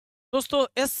दोस्तों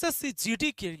SSC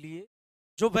GD के लिए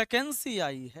जो वैकेंसी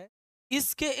आई है,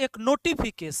 इसके एक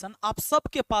नोटिफिकेशन आप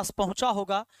सबके पास पहुंचा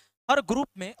होगा हर ग्रुप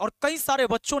में। और कई सारे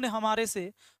बच्चों ने हमारे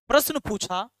से प्रश्न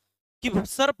पूछा कि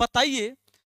सर बताइए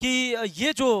कि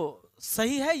ये जो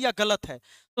सही है या गलत है।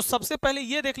 तो सबसे पहले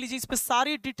ये देख लीजिए, इस पे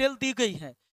सारी डिटेल दी गई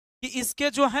है कि इसके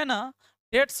जो है ना,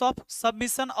 dates of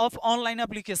submission of online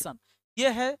application ये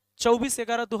है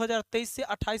 24/11/2023 से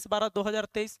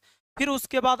 28/12/2023। फिर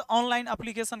उसके बाद ऑनलाइन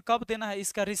एप्लीकेशन कब देना है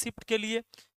इसका रिसिप्ट के लिए,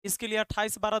 इसके लिए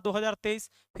 28/12/2023।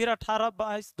 फिर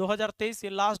 18/22/2023 ये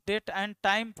last date and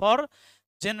time for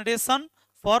generation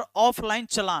for offline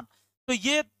चलान, तो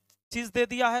ये चीज दे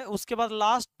दिया है। उसके बाद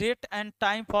last date and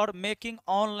time for making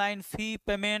online fee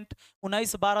payment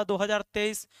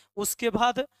 19/12/2023। उसके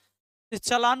बाद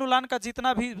चलान उलान का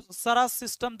जितना भी सारा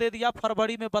सिस्टम दे दिया,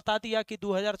 फरवरी में बता दिया कि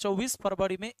 2024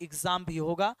 फरवरी में एग्जाम भी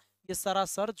होगा। ये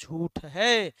सरासर झूठ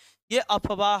है, ये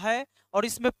अफवाह है। और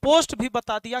इसमें पोस्ट भी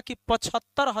बता दिया कि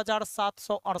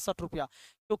 75,768 रुपया,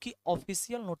 क्योंकि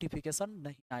ऑफिशियल नोटिफिकेशन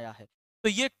नहीं आया है। तो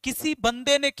ये किसी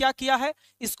बंदे ने क्या किया है,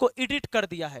 इसको एडिट कर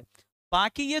दिया है।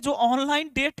 बाकी ये जो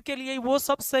ऑनलाइन डेट के लिए वो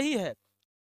सब सही है,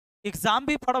 एग्जाम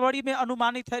भी फरवरी में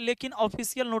अनुमानित है, लेकिन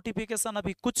ऑफिशियल नोटिफिकेशन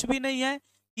अभी कुछ भी नहीं है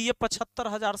कि ये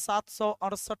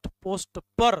 75,768 पोस्ट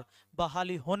पर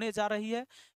बहाली होने जा रही है।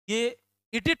 ये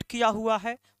एडिट किया हुआ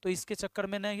है, तो इसके चक्कर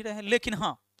में नहीं रहे, लेकिन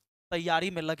हाँ तैयारी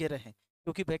में लगे रहें,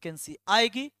 क्योंकि वैकेंसी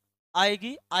आएगी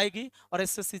आएगी आएगी। और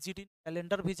एसएससी जीडी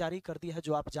कैलेंडर भी जारी कर दिया है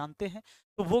जो आप जानते हैं,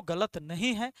 तो वो गलत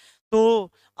नहीं है।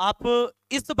 तो आप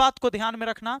इस बात को ध्यान में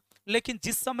रखना, लेकिन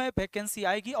जिस समय वैकेंसी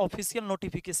आएगी, ऑफिशियल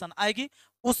नोटिफिकेशन आएगी,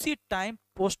 उसी टाइम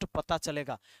पोस्ट पता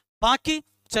चलेगा। बाकी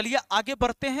चलिए आगे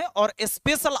बढ़ते हैं, और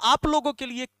स्पेशल आप लोगों के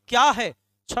लिए क्या है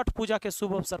छठ पूजा के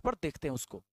शुभ अवसर पर देखते हैं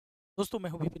उसको। दोस्तों मैं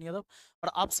हूं विपिन यादव,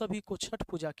 और आप सभी को छठ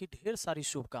पूजा की ढेर सारी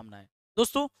शुभकामनाएं।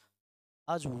 दोस्तों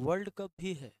आज वर्ल्ड कप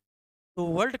भी है, तो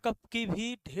वर्ल्ड कप की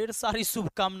भी ढेर सारी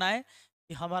शुभकामनाएं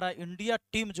कि हमारा इंडिया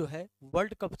टीम जो है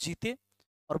वर्ल्ड कप जीते।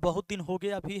 और बहुत दिन हो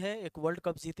गया भी है एक वर्ल्ड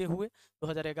कप जीते हुए,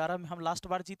 2011 में हम लास्ट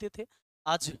बार जीते थे।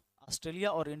 आज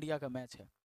ऑस्ट्रेलिया और इंडिया का मैच है।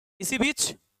 इसी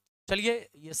बीच चलिए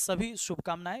ये सभी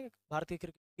शुभकामनाएं भारतीय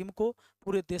क्रिकेट टीम को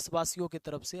पूरे देशवासियों की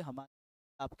तरफ से, हमारे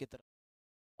आपकी तरफ।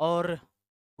 और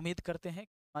उम्मीद करते हैं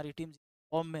कि हमारी टीम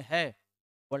फॉर्म में है,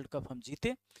 वर्ल्ड कप हम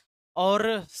जीते।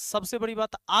 और सबसे बड़ी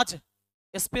बात, आज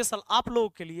स्पेशल आप लोगों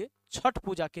के लिए छठ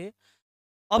पूजा के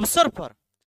अवसर पर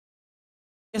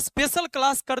स्पेशल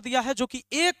क्लास कर दिया है, जो कि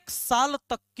 1 साल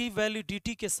तक की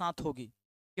वैलिडिटी के साथ होगी।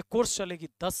 ये कोर्स चलेगी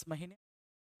 10 महीने।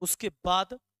 उसके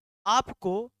बाद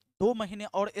आपको 2 महीने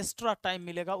और एक्स्ट्रा टाइम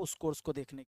मिलेगा उस कोर्स को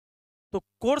देखने की। तो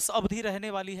कोर्स अवधि रहने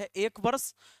वाली है 1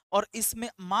 वर्ष, और इसमें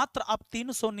मात्र आप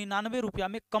 399 रुपया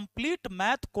में कंप्लीट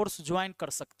मैथ कोर्स ज्वाइन कर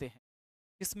सकते हैं।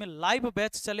 इसमें लाइव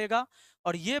बैच चलेगा,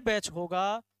 और ये बैच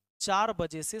होगा 4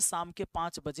 बजे से शाम के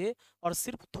 5 बजे, और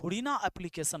सिर्फ थोड़ी ना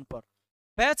एप्लीकेशन पर।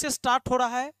 बैच स्टार्ट हो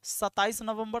रहा है 27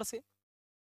 नवंबर से,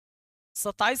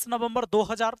 27 नवंबर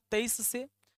 2023 से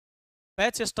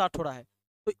बैच स्टार्ट हो रहा है।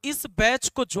 तो इस बैच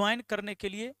को ज्वाइन करने के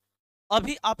लिए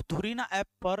अभी आप धुरीना ऐप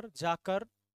पर जाकर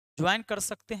ज्वाइन कर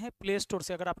सकते हैं प्ले स्टोर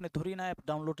से। अगर आपने धुरीना ऐप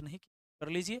डाउनलोड नहीं कर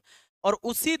लीजिए। और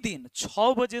उसी दिन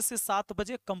 6 बजे से 7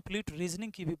 बजे कंप्लीट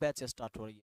रीजनिंग की भी बैच स्टार्ट हो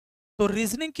रही है। तो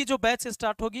रीजनिंग की जो बैच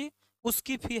स्टार्ट होगी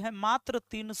उसकी फी है मात्र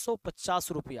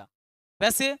 350 रुपया।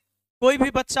 वैसे कोई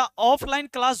भी बच्चा ऑफलाइन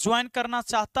क्लास ज्वाइन करना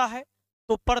चाहता है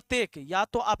तो प्रत्येक, या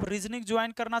तो आप रीजनिंग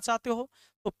ज्वाइन करना चाहते हो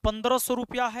तो 1500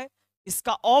 रुपया है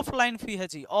इसका ऑफलाइन फी है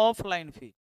जी, ऑफलाइन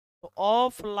फी। तो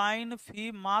ऑफलाइन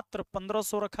फी मात्र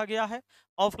 1500 रखा गया है,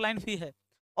 ऑफलाइन फी है।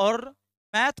 और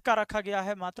मैथ का रखा गया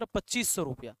है मात्र 2500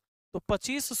 रुपया। तो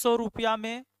 2500 रुपया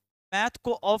में मैथ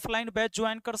को ऑफलाइन बैच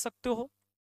ज्वाइन कर सकते हो।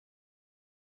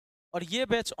 और ये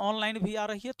बैच ऑनलाइन भी आ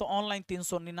रही है, तो ऑनलाइन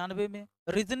 399 में,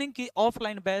 रीजनिंग की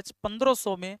ऑफलाइन बैच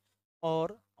 1500 में,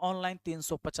 और ऑनलाइन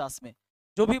 350 में।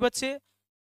 जो भी बच्चे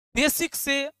बेसिक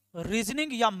से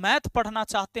रीजनिंग या मैथ पढ़ना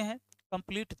चाहते हैं,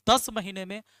 कंप्लीट 10 महीने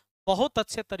में बहुत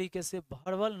अच्छे तरीके से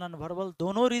वर्बल नॉन वर्बल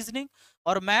दोनों रीजनिंग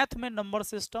और मैथ में नंबर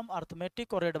सिस्टम,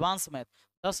 अर्थमेटिक और एडवांस मैथ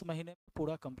 10 महीने में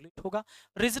पूरा कंप्लीट होगा।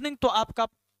 रीजनिंग तो आपका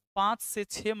 5 से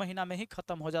 6 महीना में ही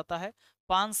खत्म हो जाता है,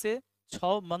 5 से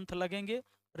 6 मंथ लगेंगे,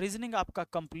 रीजनिंग आपका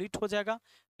कंप्लीट हो जाएगा।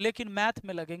 लेकिन मैथ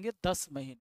में लगेंगे 10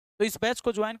 महीने। तो इस बैच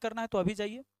को ज्वाइन करना है तो अभी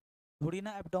जाइए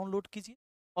धुरीना ऐप डाउनलोड कीजिए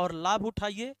और लाभ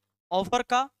उठाइए ऑफर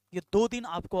का। ये 2 दिन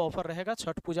आपको ऑफर रहेगा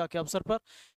छठ पूजा के अवसर पर।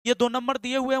 ये 2 नंबर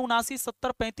दिए हुए हैं 79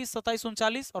 70 35 27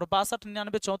 39 और 62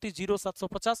 99 34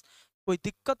 0750। कोई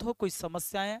दिक्कत हो, कोई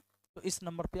समस्याएं, तो इस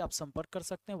नंबर पे आप संपर्क कर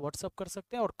सकते हैं, व्हाट्सअप कर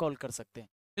सकते हैं और कॉल कर सकते हैं।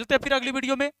 मिलते हैं फिर अगली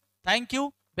वीडियो में। Thank you,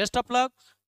 best of luck,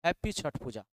 happy Chhath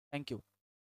Puja. Thank you.